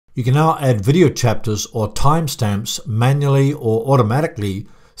You can now add video chapters or timestamps manually or automatically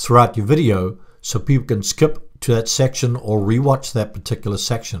throughout your video so people can skip to that section or rewatch that particular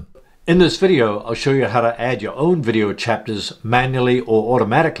section. In this video, I'll show you how to add your own video chapters manually or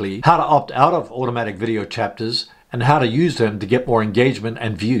automatically, how to opt out of automatic video chapters, and how to use them to get more engagement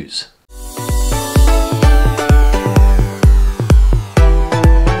and views.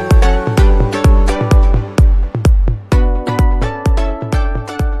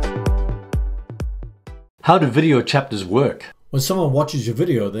 How do video chapters work? When someone watches your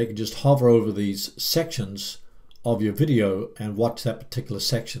video, they can just hover over these sections of your video and watch that particular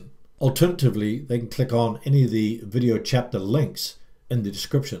section. Alternatively, they can click on any of the video chapter links in the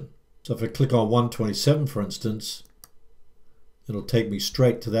description. So if I click on 127, for instance, it'll take me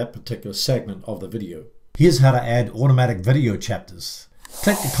straight to that particular segment of the video. Here's how to add automatic video chapters.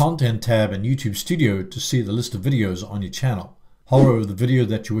 Click the Content tab in YouTube Studio to see the list of videos on your channel. Hover over the video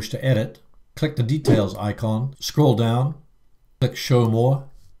that you wish to edit. Click the Details icon, scroll down, click Show More.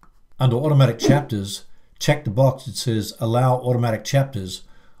 Under Automatic Chapters, check the box that says Allow Automatic Chapters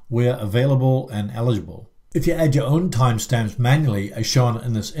where available and eligible. If you add your own timestamps manually as shown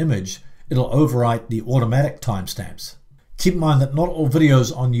in this image, it'll overwrite the automatic timestamps. Keep in mind that not all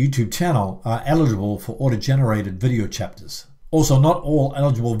videos on the YouTube channel are eligible for auto-generated video chapters. Also, not all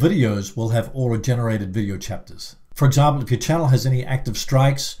eligible videos will have auto-generated video chapters. For example, if your channel has any active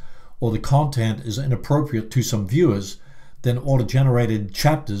strikes or the content is inappropriate to some viewers, then auto-generated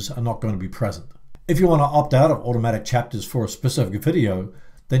chapters are not going to be present. If you want to opt out of automatic chapters for a specific video,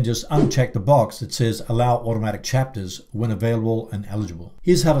 then just uncheck the box that says Allow Automatic Chapters when available and eligible.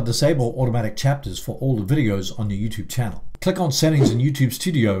 Here's how to disable automatic chapters for all the videos on your YouTube channel. Click on Settings in YouTube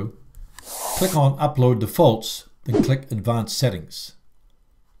Studio, click on Upload Defaults, then click Advanced Settings.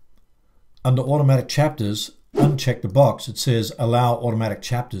 Under Automatic Chapters, uncheck the box that says Allow Automatic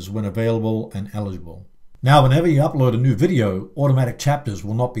Chapters when available and eligible. Now, whenever you upload a new video, automatic chapters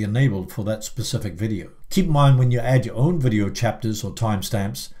will not be enabled for that specific video. Keep in mind when you add your own video chapters or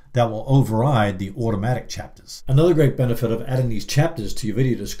timestamps, that will override the automatic chapters. Another great benefit of adding these chapters to your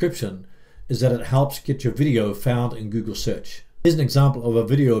video description is that it helps get your video found in Google search. Here's an example of a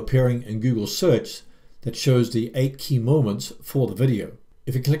video appearing in Google search that shows the 8 key moments for the video.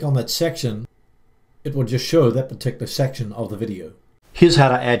 If you click on that section, it will just show that particular section of the video. Here's how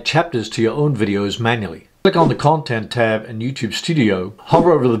to add chapters to your own videos manually. Click on the Content tab in YouTube Studio,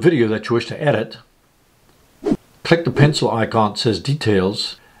 hover over the video that you wish to edit, click the pencil icon that says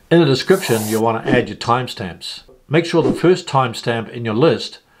Details. In the description, you'll want to add your timestamps. Make sure the first timestamp in your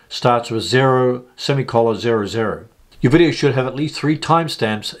list starts with 0:00. Your video should have at least 3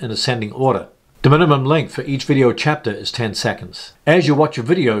 timestamps in ascending order. The minimum length for each video chapter is 10 seconds. As you watch a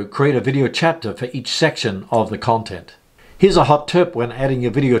video, create a video chapter for each section of the content. Here's a hot tip when adding your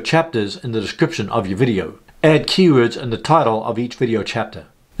video chapters in the description of your video. Add keywords in the title of each video chapter.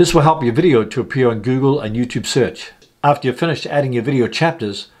 This will help your video to appear on Google and YouTube search. After you're finished adding your video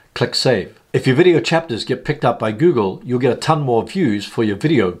chapters, click Save. If your video chapters get picked up by Google, you'll get a ton more views for your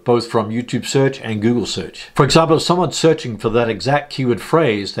video, both from YouTube search and Google search. For example, if someone's searching for that exact keyword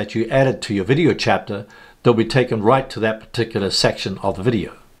phrase that you added to your video chapter, they'll be taken right to that particular section of the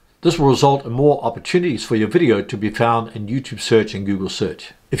video. This will result in more opportunities for your video to be found in YouTube search and Google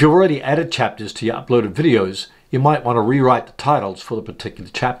search. If you've already added chapters to your uploaded videos, you might want to rewrite the titles for the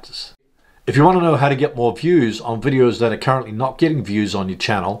particular chapters. If you want to know how to get more views on videos that are currently not getting views on your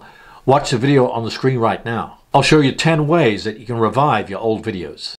channel, watch the video on the screen right now. I'll show you 10 ways that you can revive your old videos.